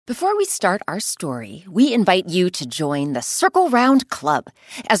Before we start our story, we invite you to join the Circle Round Club.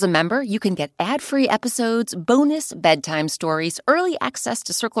 As a member, you can get ad-free episodes, bonus bedtime stories, early access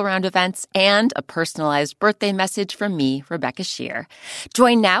to Circle Round events, and a personalized birthday message from me, Rebecca Shear.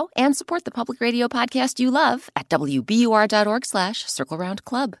 Join now and support the public radio podcast you love at wbur.org/Circle Round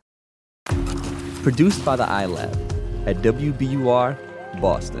Club. Produced by the iLab at WBUR,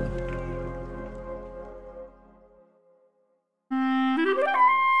 Boston.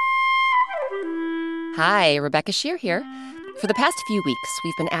 Hi, Rebecca Shear here. For the past few weeks,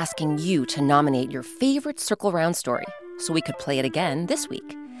 we've been asking you to nominate your favorite Circle Round story so we could play it again this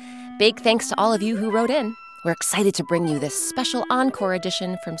week. Big thanks to all of you who wrote in. We're excited to bring you this special encore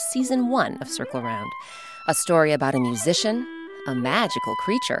edition from Season 1 of Circle Round, a story about a musician, a magical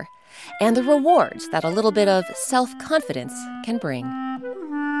creature, and the rewards that a little bit of self-confidence can bring.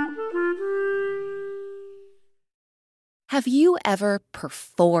 Have you ever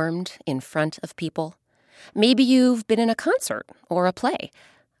performed in front of people? Maybe you've been in a concert or a play.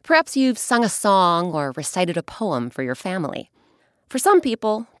 Perhaps you've sung a song or recited a poem for your family. For some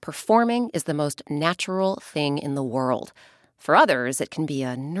people, performing is the most natural thing in the world. For others, it can be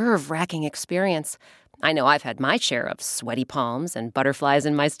a nerve-wracking experience. I know I've had my share of sweaty palms and butterflies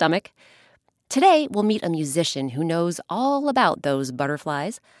in my stomach. Today, we'll meet a musician who knows all about those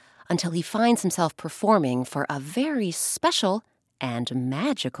butterflies until he finds himself performing for a very special and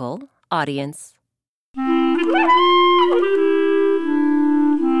magical audience.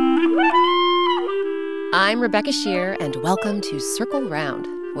 I'm Rebecca Shear, and welcome to Circle Round,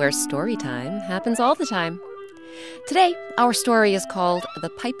 where story time happens all the time. Today, our story is called The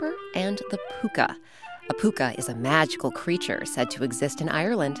Piper and the Pooka. A Pooka is a magical creature said to exist in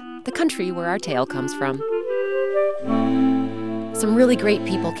Ireland, the country where our tale comes from. Some really great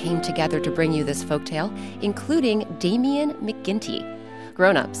people came together to bring you this folktale, including Damian McGinty.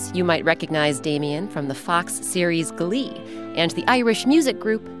 Grown-ups, you might recognize Damian from the Fox series Glee and the Irish music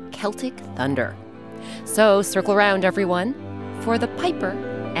group Celtic Thunder. So circle around, everyone, for The Piper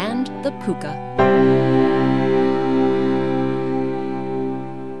and the Pooka.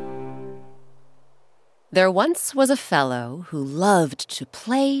 There once was a fellow who loved to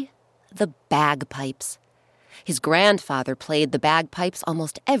play the bagpipes. His grandfather played the bagpipes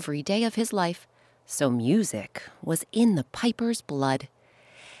almost every day of his life, so music was in the piper's blood.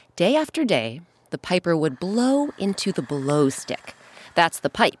 Day after day, the piper would blow into the blow stick. That's the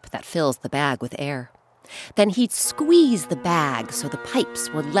pipe that fills the bag with air. Then he'd squeeze the bag so the pipes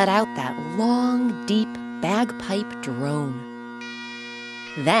would let out that long, deep bagpipe drone.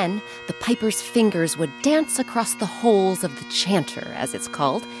 Then the piper's fingers would dance across the holes of the chanter, as it's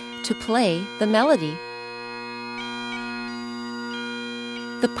called, to play the melody.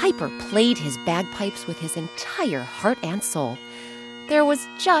 The piper played his bagpipes with his entire heart and soul. There was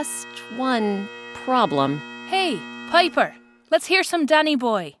just one problem. Hey, Piper, let's hear some Danny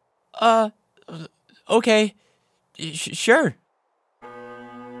Boy. Okay. Sure.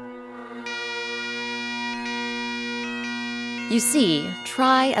 You see,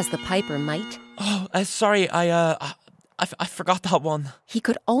 try as the piper might. Oh, sorry, I forgot that one. He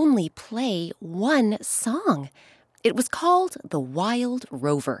could only play one song. It was called The Wild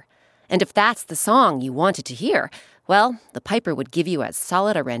Rover. And if that's the song you wanted to hear, well, the piper would give you as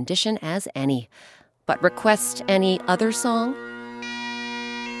solid a rendition as any. But request any other song,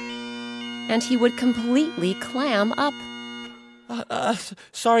 and he would completely clam up.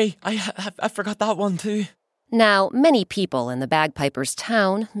 Sorry, I forgot that one too. Now, many people in the bagpiper's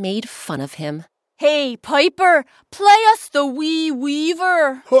town made fun of him. Hey, Piper, play us the Wee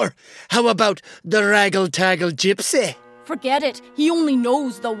Weaver. Or how about the Raggle-Taggle Gypsy? Forget it, he only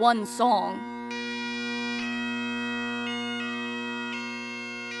knows the one song.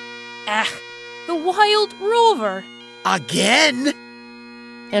 The Wild Rover. Again?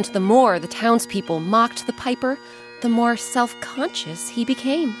 And the more the townspeople mocked the piper, the more self-conscious he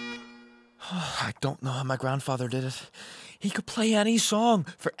became. I don't know how my grandfather did it. He could play any song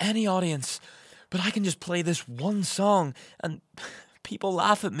for any audience, but I can just play this one song and people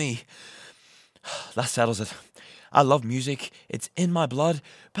laugh at me. That settles it. I love music, it's in my blood,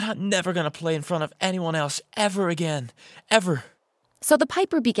 but I'm never going to play in front of anyone else ever again. Ever. So the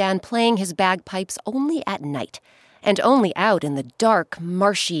piper began playing his bagpipes only at night, and only out in the dark,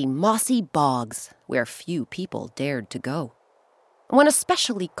 marshy, mossy bogs where few people dared to go. One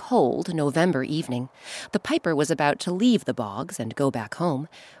especially cold November evening, the piper was about to leave the bogs and go back home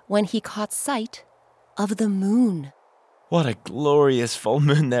when he caught sight of the moon. What a glorious full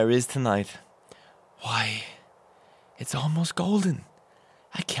moon there is tonight. Why, it's almost golden.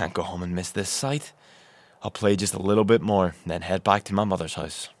 I can't go home and miss this sight. I'll play just a little bit more, then head back to my mother's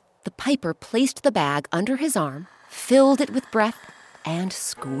house. The piper placed the bag under his arm, filled it with breath, and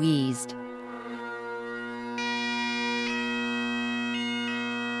squeezed.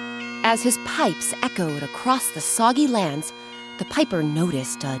 As his pipes echoed across the soggy lands, the piper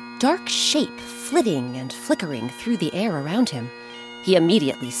noticed a dark shape flitting and flickering through the air around him. He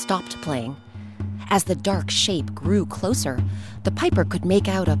immediately stopped playing. As the dark shape grew closer, the piper could make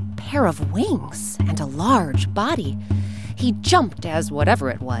out a pair of wings and a large body. He jumped as whatever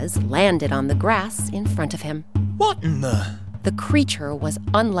it was landed on the grass in front of him. What in the... The creature was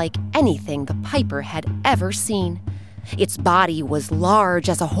unlike anything the piper had ever seen. Its body was large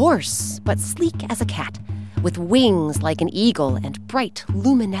as a horse, but sleek as a cat, with wings like an eagle and bright,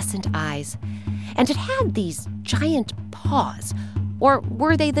 luminescent eyes. And it had these giant paws, or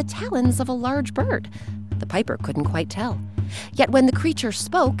were they the talons of a large bird? The piper couldn't quite tell. Yet when the creature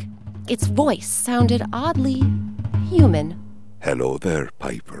spoke, its voice sounded oddly human. Hello there,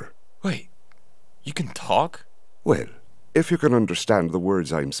 Piper. Wait, you can talk? Well, if you can understand the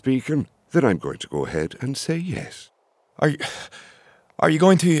words I'm speaking, then I'm going to go ahead and say yes. Are you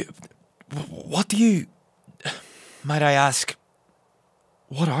going to... What do you... Might I ask,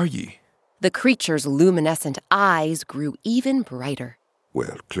 what are you? The creature's luminescent eyes grew even brighter.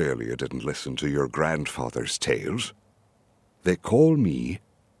 Well, clearly I didn't listen to your grandfather's tales. They call me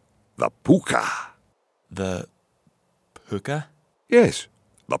the Pooka. The... Pooka? Yes,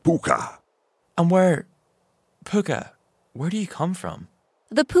 the Pooka. And Pooka, where do you come from?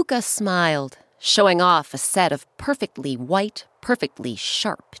 The Pooka smiled, showing off a set of perfectly white, perfectly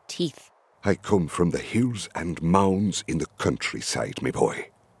sharp teeth. I come from the hills and mounds in the countryside, me boy.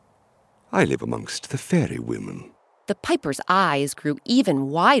 I live amongst the fairy women. The piper's eyes grew even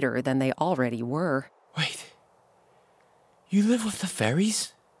wider than they already were. Wait, you live with the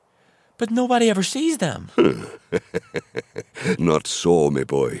fairies? But nobody ever sees them. Not so, me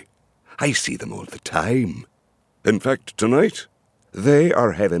boy. I see them all the time. In fact, tonight, they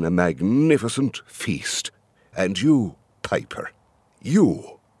are having a magnificent feast. And you, Piper,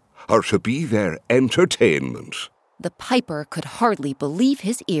 you are to be their entertainment. The piper could hardly believe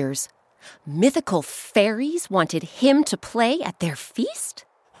his ears. Mythical fairies wanted him to play at their feast?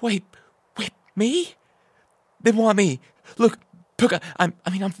 Wait, me? They want me. Look, Pooka, I'm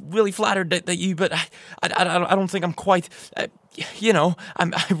really flattered that you, but I don't think I'm quite, I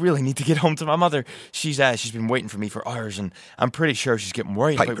really need to get home to my mother. She's been waiting for me for hours, and I'm pretty sure she's getting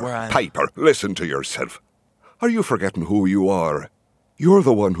worried about where I am. Piper, listen to yourself. Are you forgetting who you are? You're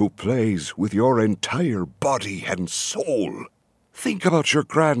the one who plays with your entire body and soul. Think about your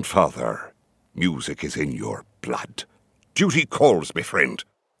grandfather. Music is in your blood. Duty calls, my friend.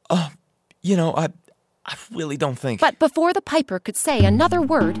 I really don't think... But before the piper could say another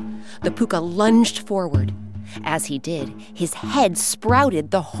word, the Pooka lunged forward. As he did, his head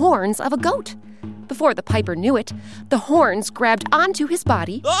sprouted the horns of a goat. Before the piper knew it, the horns grabbed onto his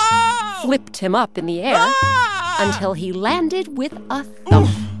body, flipped him up in the air, until he landed with a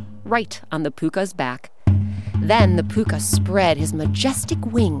thump right on the Pooka's back. Then the Pooka spread his majestic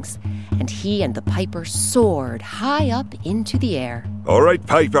wings, and he and the piper soared high up into the air. All right,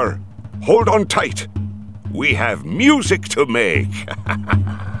 Piper, hold on tight. We have music to make.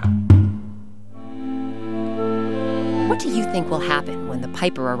 What do you think will happen when the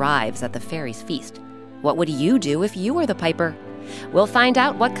piper arrives at the fairies' feast? What would you do if you were the piper? We'll find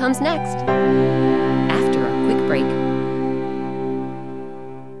out what comes next after a quick break.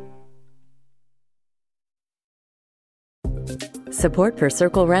 Support for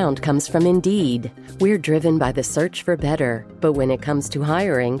Circle Round comes from Indeed. We're driven by the search for better. But when it comes to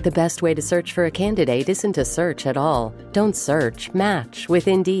hiring, the best way to search for a candidate isn't to search at all. Don't search, match with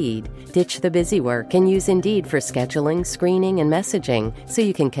Indeed. Ditch the busy work and use Indeed for scheduling, screening, and messaging so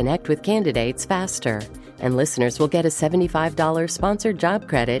you can connect with candidates faster. And listeners will get a $75 sponsored job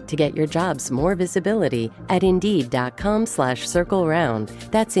credit to get your jobs more visibility at Indeed.com/circleround.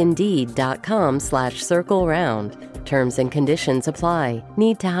 That's Indeed.com/circleround. Terms and conditions apply.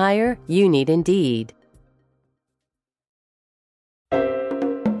 Need to hire? You need Indeed.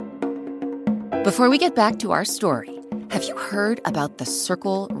 Before we get back to our story, have you heard about the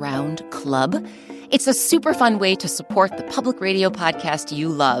Circle Round Club? It's a super fun way to support the public radio podcast you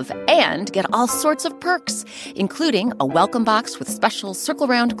love and get all sorts of perks, including a welcome box with special Circle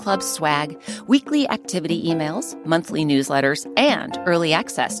Round Club swag, weekly activity emails, monthly newsletters, and early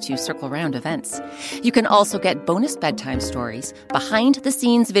access to Circle Round events. You can also get bonus bedtime stories,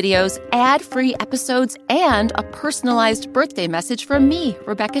 behind-the-scenes videos, ad-free episodes, and a personalized birthday message from me,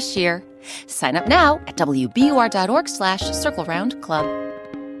 Rebecca Shear. Sign up now at wbur.org/circleroundclub.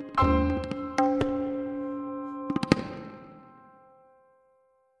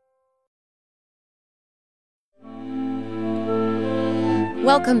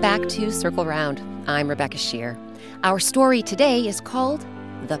 Welcome back to Circle Round. I'm Rebecca Shear. Our story today is called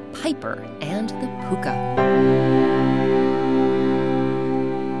The Piper and the Pooka.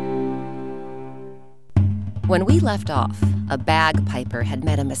 When we left off, a bagpiper had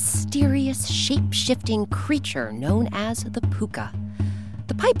met a mysterious, shape-shifting creature known as the Pooka.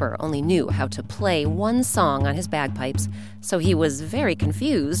 The piper only knew how to play one song on his bagpipes, so he was very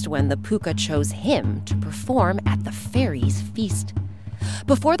confused when the Pooka chose him to perform at the fairies' feast.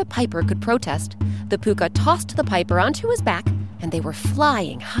 Before the piper could protest, the Pooka tossed the piper onto his back, and they were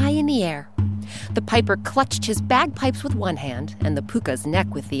flying high in the air. The piper clutched his bagpipes with one hand and the Pooka's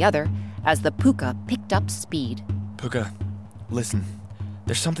neck with the other as the Pooka picked up speed. Pooka, listen.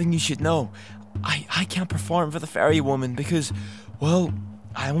 There's something you should know. I can't perform for the fairy woman because, well,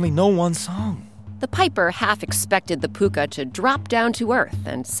 I only know one song. The piper half expected the Pooka to drop down to earth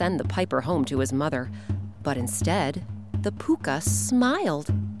and send the piper home to his mother. But instead, the Pooka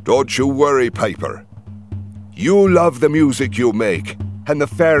smiled. Don't you worry, Piper. You love the music you make, and the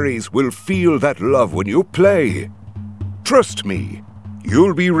fairies will feel that love when you play. Trust me,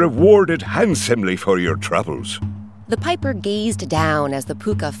 you'll be rewarded handsomely for your troubles. The piper gazed down as the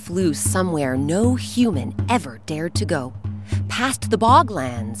Pooka flew somewhere no human ever dared to go, past the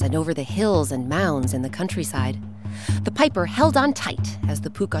boglands and over the hills and mounds in the countryside. The piper held on tight as the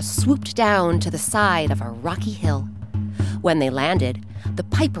Pooka swooped down to the side of a rocky hill. When they landed, the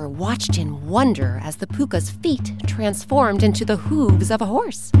piper watched in wonder as the Pooka's feet transformed into the hooves of a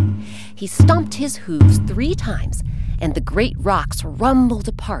horse. He stomped his hooves 3 times, and the great rocks rumbled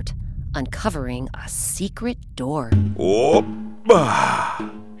apart, uncovering a secret door. Oh,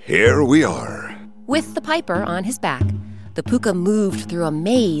 here we are. With the piper on his back, the Pooka moved through a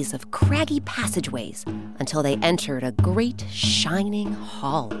maze of craggy passageways until they entered a great shining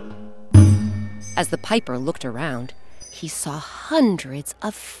hall. As the piper looked around, he saw hundreds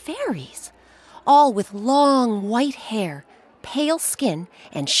of fairies, all with long white hair, pale skin,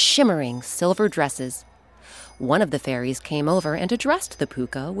 and shimmering silver dresses. One of the fairies came over and addressed the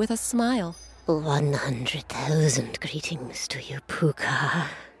Pooka with a smile. 100,000 greetings to you, Pooka.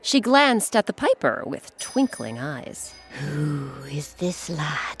 She glanced at the piper with twinkling eyes. Who is this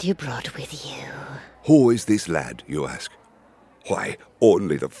lad you brought with you? Who is this lad, you ask? Why,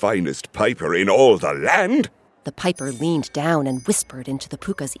 only the finest piper in all the land. The piper leaned down and whispered into the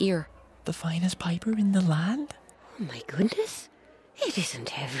Pooka's ear. The finest piper in the land? Oh, my goodness. It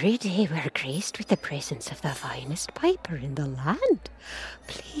isn't every day we're graced with the presence of the finest piper in the land.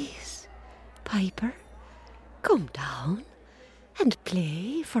 Please, Piper, come down and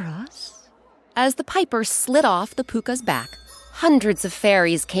play for us. As the piper slid off the Pooka's back, hundreds of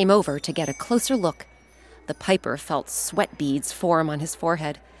fairies came over to get a closer look. The piper felt sweat beads form on his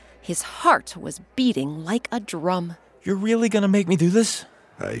forehead. His heart was beating like a drum. You're really gonna make me do this?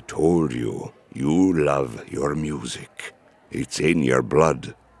 I told you, you love your music. It's in your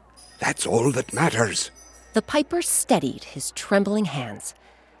blood. That's all that matters. The piper steadied his trembling hands.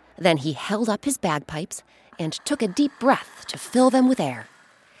 Then he held up his bagpipes and took a deep breath to fill them with air.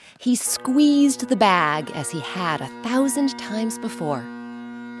 He squeezed the bag as he had 1,000 times before.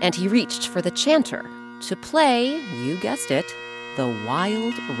 And he reached for the chanter to play, you guessed it, the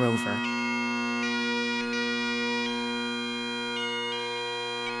Wild Rover.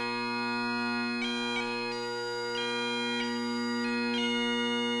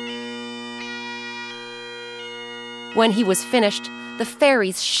 When he was finished, the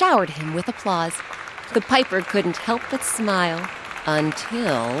fairies showered him with applause. The piper couldn't help but smile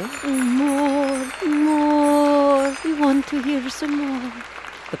until... More. We want to hear some more.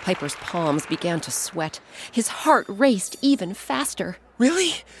 The piper's palms began to sweat. His heart raced even faster.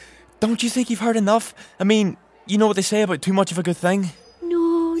 Really? Don't you think you've heard enough? I mean, you know what they say about too much of a good thing?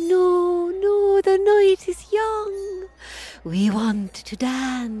 No, the night is young. We want to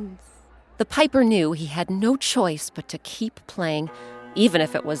dance. The piper knew he had no choice but to keep playing, even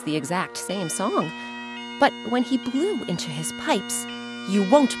if it was the exact same song. But when he blew into his pipes, you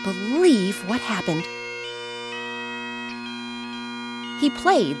won't believe what happened. He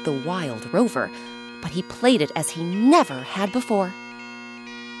played the Wild Rover, but he played it as he never had before.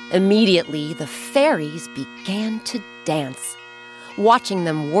 Immediately, the fairies began to dance. Watching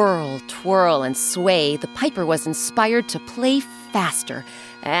them whirl, twirl, and sway, the piper was inspired to play faster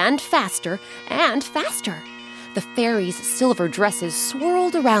and faster and faster. The fairies' silver dresses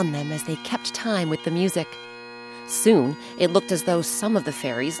swirled around them as they kept time with the music. Soon, it looked as though some of the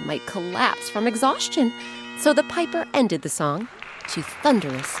fairies might collapse from exhaustion, so the piper ended the song to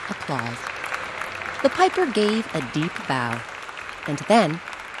thunderous applause. The piper gave a deep bow, and then,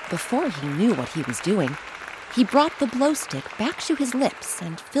 before he knew what he was doing, He brought the blow stick back to his lips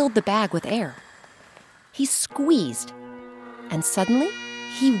and filled the bag with air. He squeezed, and suddenly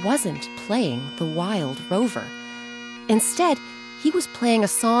he wasn't playing the Wild Rover. Instead, he was playing a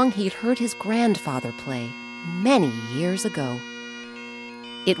song he'd heard his grandfather play many years ago.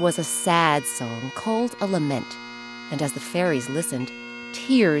 It was a sad song called a lament, and as the fairies listened,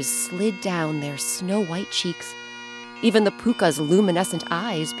 tears slid down their snow-white cheeks. Even the Pooka's luminescent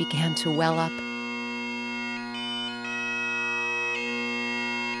eyes began to well up.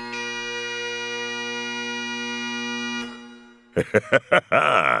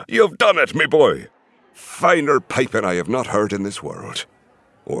 You've done it, me boy. Finer piping I have not heard in this world,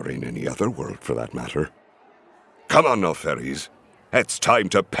 or in any other world for that matter. Come on now, fairies. It's time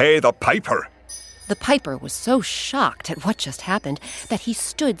to pay the piper. The piper was so shocked at what just happened that he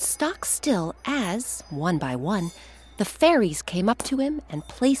stood stock still as, one by one, the fairies came up to him and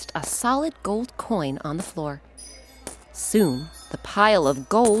placed a solid gold coin on the floor. Soon, the pile of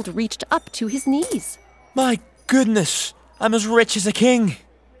gold reached up to his knees. My goodness, I'm as rich as a king.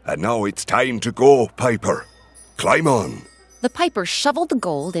 And now it's time to go, piper. Climb on. The piper shoveled the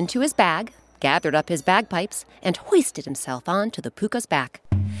gold into his bag, gathered up his bagpipes, and hoisted himself onto the Pooka's back.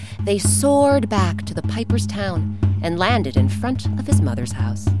 They soared back to the piper's town and landed in front of his mother's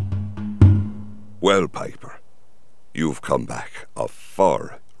house. Well, piper, you've come back a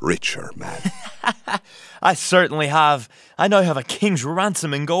far richer man. I certainly have. I now have a king's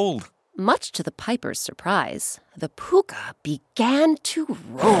ransom in gold. Much to the piper's surprise, the Pooka began to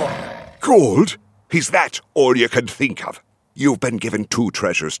roar. Gold? Is that all you can think of? You've been given 2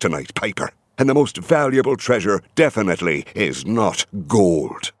 treasures tonight, piper, and the most valuable treasure definitely is not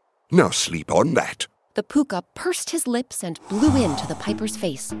gold. Now sleep on that. The Pooka pursed his lips and blew into the piper's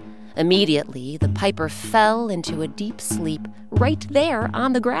face. Immediately, the piper fell into a deep sleep right there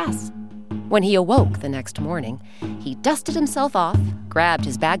on the grass. When he awoke the next morning, he dusted himself off, grabbed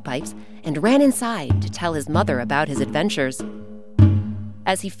his bagpipes, and ran inside to tell his mother about his adventures.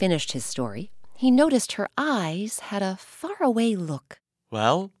 As he finished his story, he noticed her eyes had a faraway look.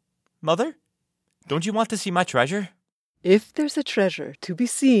 Well, Mother, don't you want to see my treasure? If there's a treasure to be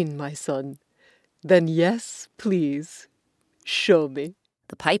seen, my son, then yes, please, show me.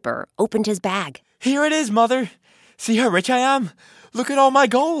 The piper opened his bag. Here it is, Mother. See how rich I am? Look at all my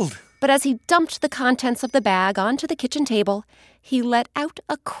gold. But as he dumped the contents of the bag onto the kitchen table, he let out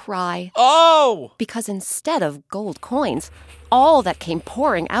a cry. Oh! Because instead of gold coins, all that came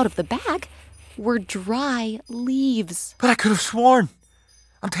pouring out of the bag were dry leaves. But I could have sworn.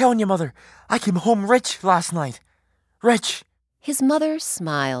 I'm telling you, Mother, I came home rich last night. Rich. His mother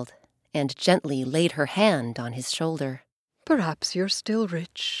smiled and gently laid her hand on his shoulder. Perhaps you're still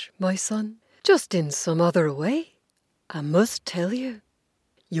rich, my son, just in some other way. I must tell you,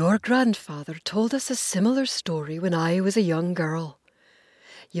 your grandfather told us a similar story when I was a young girl.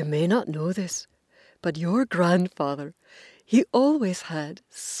 You may not know this, but your grandfather, he always had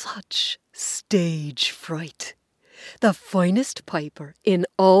such stage fright. The finest piper in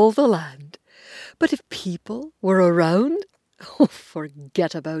all the land. But if people were around,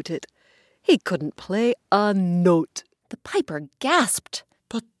 forget about it. He couldn't play a note. The piper gasped.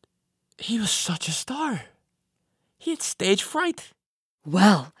 But he was such a star. He had stage fright.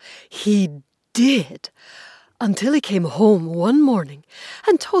 Well, he did, until he came home one morning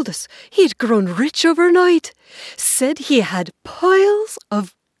and told us he'd grown rich overnight. Said he had piles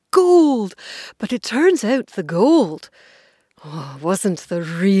of gold, but it turns out the gold wasn't the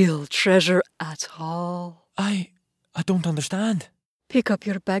real treasure at all. I don't understand. Pick up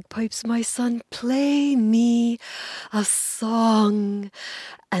your bagpipes, my son. Play me a song,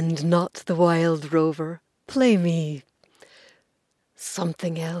 and not the Wild Rover. Play me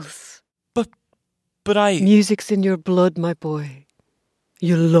something else. But I... Music's in your blood, my boy.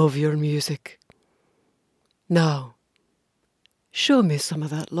 You love your music. Now, show me some of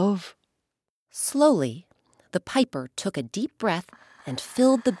that love. Slowly, the piper took a deep breath and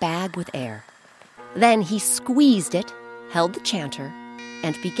filled the bag with air. Then he squeezed it, held the chanter,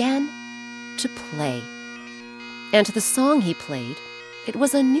 and began to play. And the song he played, it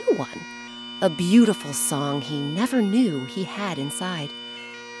was a new one, a beautiful song he never knew he had inside.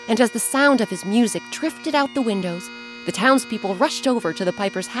 And as the sound of his music drifted out the windows, the townspeople rushed over to the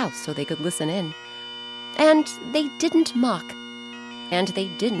piper's house so they could listen in. And they didn't mock, and they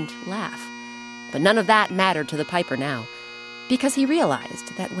didn't laugh. But none of that mattered to the piper now, because he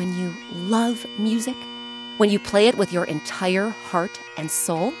realized that when you love music, when you play it with your entire heart and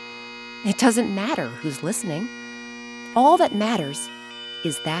soul, it doesn't matter who's listening. All that matters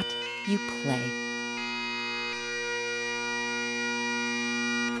is that you play.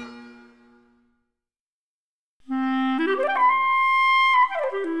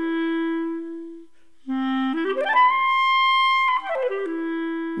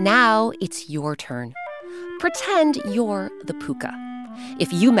 Now it's your turn. Pretend you're the Pooka.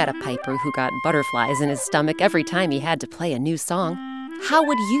 If you met a piper who got butterflies in his stomach every time he had to play a new song, how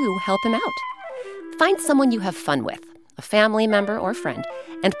would you help him out? Find someone you have fun with, a family member or friend,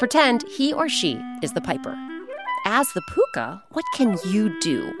 and pretend he or she is the piper. As the Pooka, what can you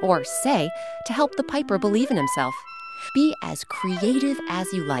do or say to help the piper believe in himself? Be as creative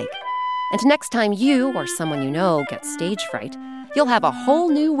as you like. And next time you or someone you know gets stage fright, you'll have a whole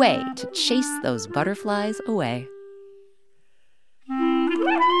new way to chase those butterflies away.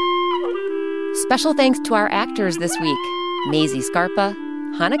 Special thanks to our actors this week: Maisie Scarpa,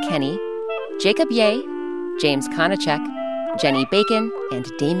 Hannah Kenny, Jacob Ye, James Konachek, Jenny Bacon, and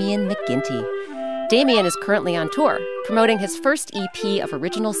Damian McGinty. Damian is currently on tour, promoting his first EP of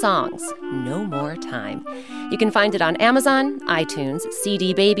original songs, No More Time. You can find it on Amazon, iTunes,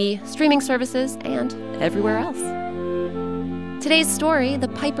 CD Baby, streaming services, and everywhere else. Today's story, The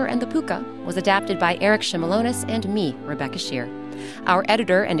Piper and the Pooka, was adapted by Eric Shimalonis and me, Rebecca Shear. Our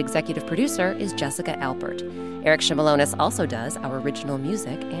editor and executive producer is Jessica Alpert. Eric Shimalonis also does our original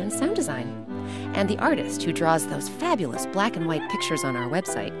music and sound design. And the artist who draws those fabulous black and white pictures on our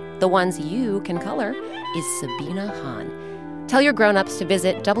website, the ones you can color, is Sabina Hahn. Tell your grown-ups to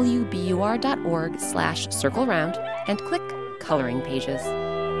visit wbur.org/circle round and click Coloring Pages.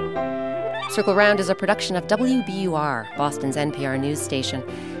 Circle Round is a production of WBUR, Boston's NPR news station.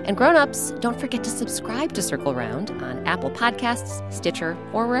 And grown-ups, don't forget to subscribe to Circle Round on Apple Podcasts, Stitcher,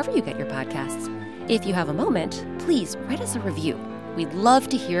 or wherever you get your podcasts. If you have a moment, please write us a review. We'd love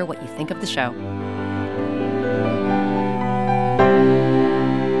to hear what you think of the show.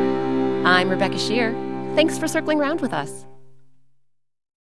 I'm Rebecca Shear. Thanks for circling round with us.